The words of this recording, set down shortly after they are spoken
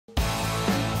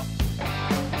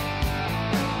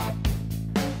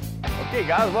Okay,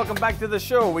 guys, welcome back to the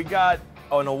show. We got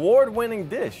an award-winning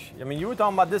dish. I mean, you were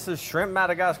talking about this is shrimp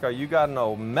Madagascar. You got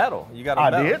no medal. You got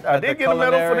a medal. I did get a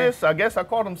medal for this. I guess I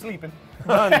caught him sleeping.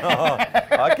 No,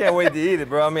 I can't wait to eat it,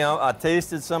 bro. I mean, I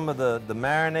tasted some of the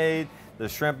marinade. The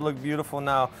shrimp look beautiful.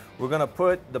 Now, we're going to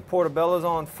put the portobellos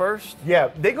on first. Yeah,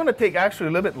 they're going to take actually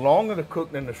a little bit longer to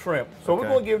cook than the shrimp. So we're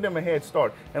going to give them a head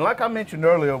start. And like I mentioned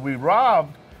earlier, we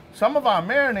robbed some of our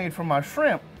marinade from our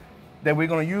shrimp that we're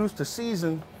going to use to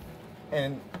season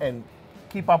and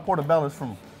keep our portobellos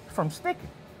from sticking.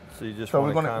 So you just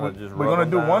want to kind of just we're going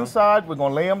to do one side. We're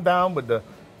going to lay them down with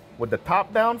the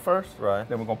top down first. Right.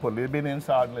 Then we're going to put a little bit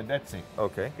inside and let that sit.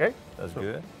 Okay. Okay. That's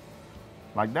good.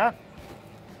 Like that.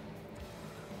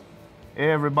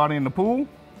 Everybody in the pool.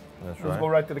 That's right. Let's go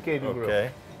right to the Cajun grill.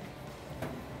 Okay.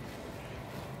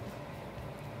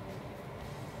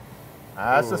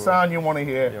 That's the sound you want to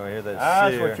hear. You want to hear that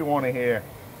That's sear. what you want to hear.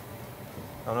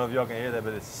 I don't know if y'all can hear that,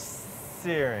 but it's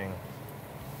searing.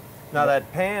 Now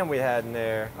that pan we had in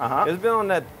there, it's been on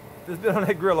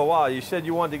that grill a while. You said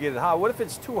you wanted to get it hot. What if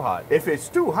it's too hot? If it's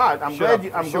too hot, I'm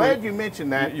glad you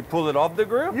mentioned that. You pull it off the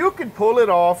grill? You can pull it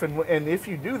off, and if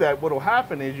you do that, what'll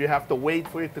happen is you have to wait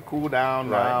for it to cool down.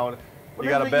 Right. You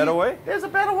got a better way? There's a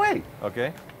better way.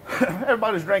 Okay.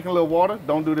 Everybody's drinking a little water.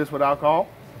 Don't do this with alcohol.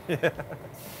 Yeah.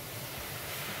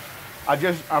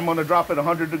 I'm gonna drop it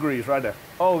 100 degrees right there.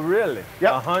 Oh, really?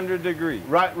 Yep. 100 degrees.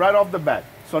 Right off the bat.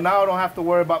 So now I don't have to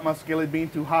worry about my skillet being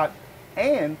too hot,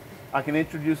 and I can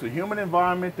introduce a humid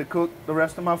environment to cook the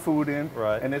rest of my food in.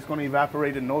 Right. And it's gonna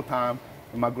evaporate in no time.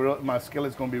 And my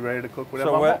skillet's gonna be ready to cook whatever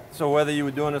I want. So whether you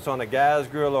were doing this on a gas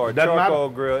grill or a charcoal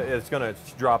grill, it's gonna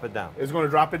drop it down. It's gonna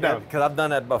drop it down. Because I've done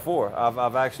that before.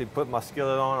 I've actually put my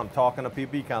skillet on. I'm talking to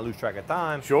people. You kind of lose track of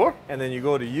time. Sure. And then you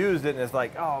go to use it, and it's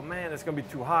like, oh man, it's gonna be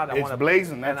too hot. It's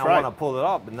blazing. That's right. And I want to pull it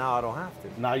off, but now I don't have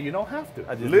to. Now you don't have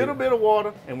to. A little bit of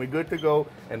water, and we're good to go.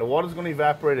 And the water's gonna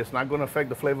evaporate. It's not gonna affect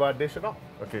the flavor of our dish at all.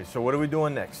 Okay. So what are we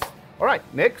doing next? All right.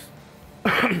 Next.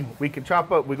 We can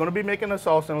chop up. We're going to be making a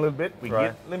sauce in a little bit.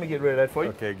 Let me get rid of that for you.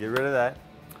 Okay, get rid of that.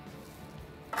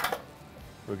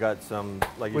 We got some,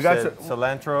 like you said,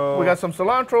 cilantro. We got some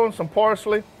cilantro and some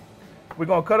parsley. We're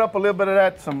going to cut up a little bit of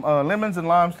that, some lemons and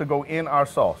limes to go in our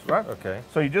sauce, right? Okay.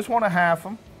 So you just want to half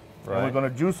them. Right. And we're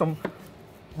going to juice them.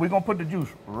 We're going to put the juice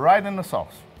right in the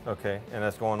sauce. Okay, and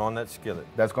that's going on that skillet.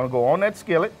 That's going to go on that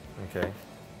skillet. Okay.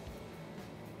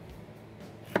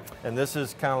 And this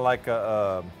is kind of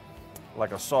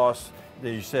like a sauce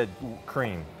that you said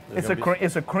cream.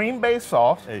 It's a cream-based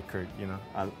sauce. Hey, Kurt, you know,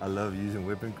 I love using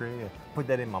whipping cream. Put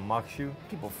that in my mock shoe.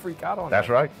 People freak out on That's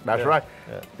that. Right. That's right.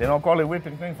 Yeah. They don't call it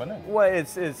whipping cream for nothing. Well,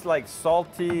 it's like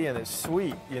salty and it's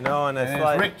sweet, you know, and it's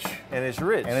like rich. And it's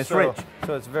rich. And it's rich.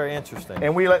 So it's very interesting.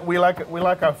 And we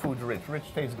like our foods rich. Rich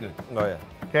tastes good. Oh yeah.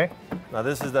 Okay. Now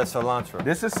this is that cilantro.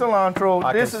 This is cilantro.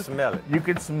 I can smell it. You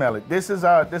can smell it. This is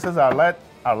our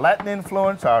Latin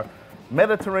influence, our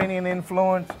Mediterranean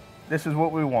influence. This is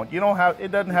what we want.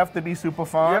 It doesn't have to be super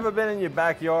fine. You ever been in your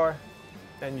backyard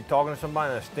and you're talking to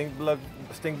somebody and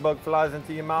a stink bug flies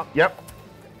into your mouth? Yep.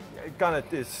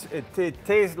 It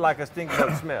tastes like a stink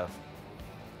bug smells.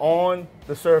 On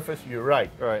the surface, you're right.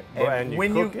 Right. And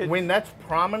when that's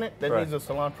prominent, that means the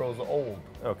cilantro is old.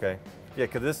 Okay. Yeah,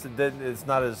 because it's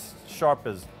not as sharp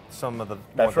as some of the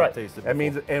ones I tasted before. That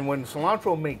means, and when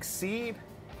cilantro makes seed,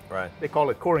 right, they call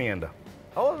it coriander.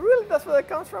 Oh, really? That's where that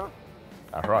comes from?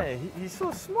 That's right. Hey, he's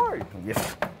so smart.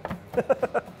 Yes.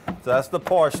 So that's the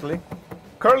parsley.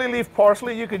 Curly leaf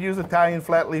parsley. You could use Italian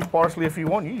flat leaf parsley if you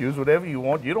want. You use whatever you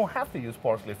want. You don't have to use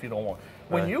parsley if you don't want.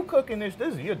 When you cooking this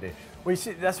is your dish. Well, you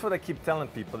see, that's what I keep telling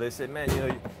people. They say, man,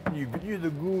 you're the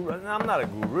guru. And I'm not a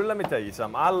guru. Let me tell you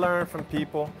something. I learn from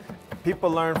people.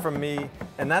 People learn from me.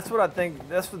 And that's what I think,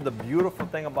 that's what the beautiful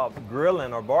thing about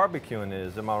grilling or barbecuing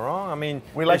is. Am I wrong? I mean,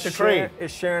 we like to trade.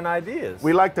 It's sharing ideas.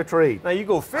 We like to trade. Now, you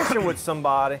go fishing with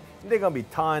somebody, they're going to be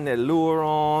tying their lure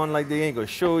on, like they ain't going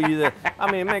to show you that.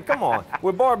 I mean, man, come on.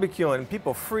 We're barbecuing, and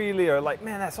people freely are like,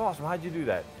 man, that's awesome. How'd you do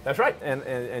that? That's right.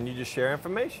 And you just share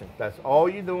information. That's all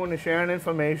you're doing is sharing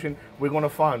information. We're going to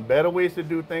find better ways to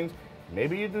do things.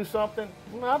 Maybe you do something,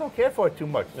 I don't care for it too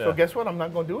much. Yeah. So guess what? I'm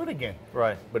not going to do it again.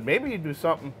 Right. But maybe you do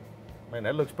something, man,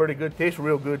 that looks pretty good, tastes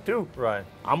real good too. Right.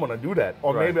 I'm going to do that.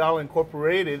 Or maybe I'll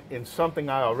incorporate it in something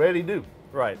I already do.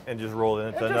 Right, and just roll it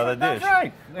into another dish. That's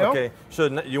right. Okay, so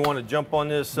you want to jump on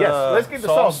this Yes, let's get the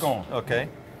sauce going. Okay.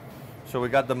 So we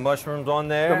got the mushrooms on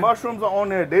there. The mushrooms are on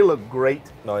there. They look great.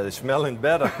 No, they're smelling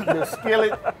better. The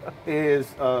skillet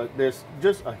is, there's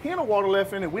just a hint of water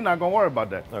left in it. We're not going to worry about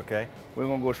that. Okay. We're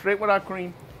going to go straight with our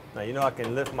cream. Now, you know, I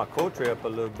can lift my cold tray up a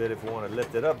little bit if you want to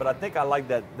lift it up, but I think I like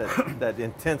that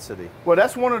intensity. Well,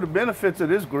 that's one of the benefits of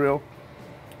this grill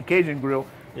Cajun grill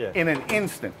Yeah. in an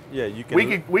instant. Yeah, you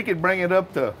can. We could bring it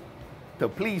up to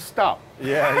please stop.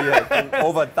 Yeah,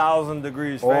 over 1,000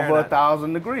 degrees Over Fahrenheit.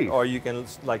 1,000 degrees. Or you can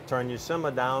like turn your simmer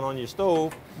down on your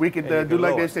stove. We could and you do can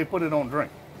like lower they it. say, put it on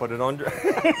drink. Put it on.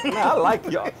 I like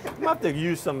y'all. You have to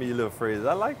use some of your little phrases.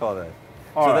 I like all that.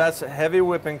 All so right. that's heavy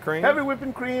whipping cream. Heavy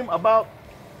whipping cream, about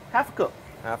half a cup.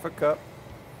 Half a cup.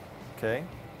 Okay.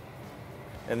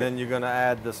 And then you're gonna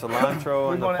add the cilantro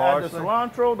We're and the gonna parsley. add the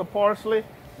cilantro, the parsley.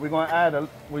 We're gonna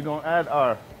add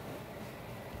our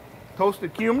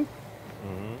toasted cumin.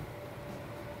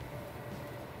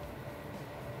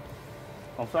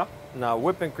 I'm sorry? Now,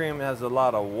 whipping cream has a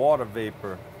lot of water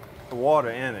vapor, water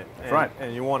in it. And, right.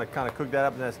 And you want to kind of cook that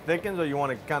up and that thickens, or you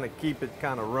want to kind of keep it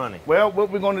kind of runny? Well, what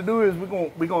we're gonna do is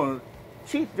we're gonna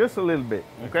cheat just a little bit.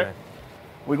 Okay.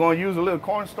 We're gonna use a little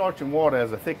cornstarch and water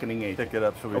as a thickening agent. Thick it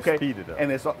up so we speed it up.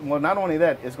 And it's well, not only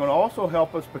that, it's gonna also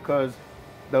help us because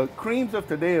the creams of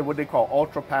today are what they call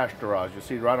ultra pasteurized. You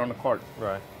see right on the carton.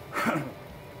 Right.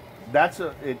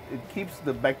 It keeps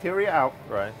the bacteria out.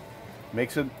 Right.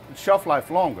 Makes it shelf life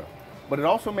longer, but it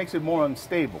also makes it more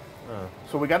unstable.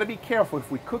 So we got to be careful. If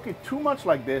we cook it too much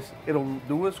like this, it'll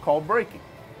do what's called breaking.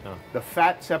 The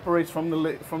fat separates from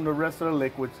the rest of the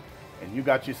liquids, and you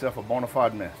got yourself a bona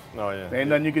fide mess. Oh yeah. There ain't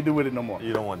nothing you can do with it no more.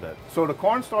 You don't want that. So the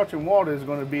cornstarch and water is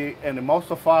going to be an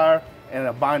emulsifier and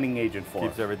a binding agent for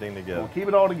Keeps us. everything together. We'll keep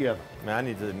it all together. Man, I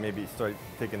need to maybe start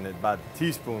taking it by the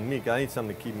teaspoon. Meek, I need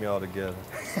something to keep me all together.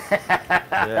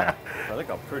 Yeah. Oh, look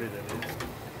how pretty that is.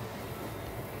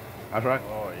 That's right.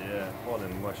 Oh yeah. All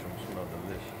them mushrooms smell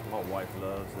delicious. My wife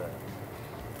loves that.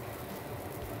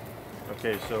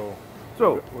 Okay, so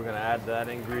we're gonna add that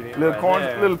ingredient.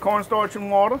 Little cornstarch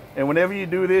and water. And whenever you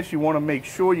do this, you want to make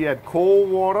sure you add cold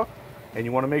water, and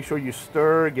you want to make sure you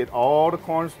stir, get all the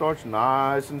cornstarch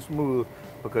nice and smooth,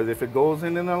 because if it goes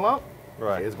in a lump,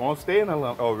 right, it's gonna stay in a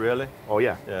lump. Oh really? Oh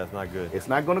yeah. Yeah, it's not good. It's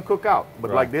not gonna cook out, but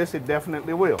Right. like this, it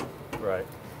definitely will. Right.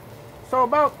 So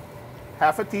about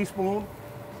half a teaspoon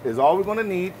is all we're gonna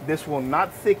need. This will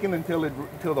not thicken until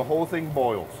the whole thing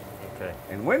boils. Okay.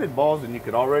 And when it boils, then you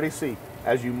can already see,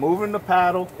 as you move in the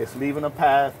paddle, it's leaving a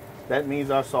path. That means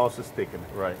our sauce is thickening.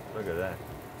 Right. Look at that.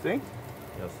 See?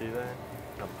 Y'all see that?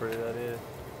 How pretty that is?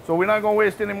 So we're not gonna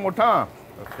waste any more time.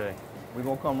 Okay. We're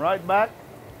gonna come right back.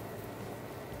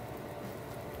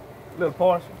 Little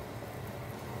parsley,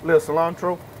 little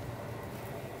cilantro,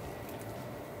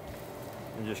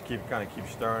 And just kind of keep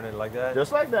stirring it like that.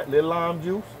 just like that. Little lime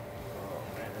juice.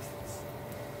 Oh man,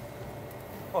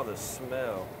 oh, the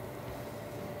smell.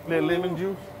 Little lemon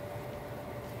juice.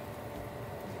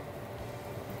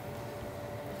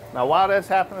 Now while that's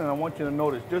happening, I want you to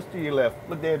notice just to your left,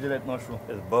 look at the edge of that mushroom.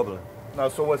 It's bubbling. Now,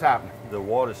 so what's happening? The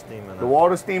water's steaming. The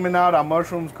water's steaming out, our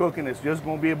mushrooms cooking. It's just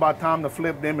gonna be about time to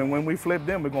flip them, and when we flip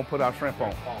them, we're gonna put our shrimp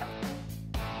on.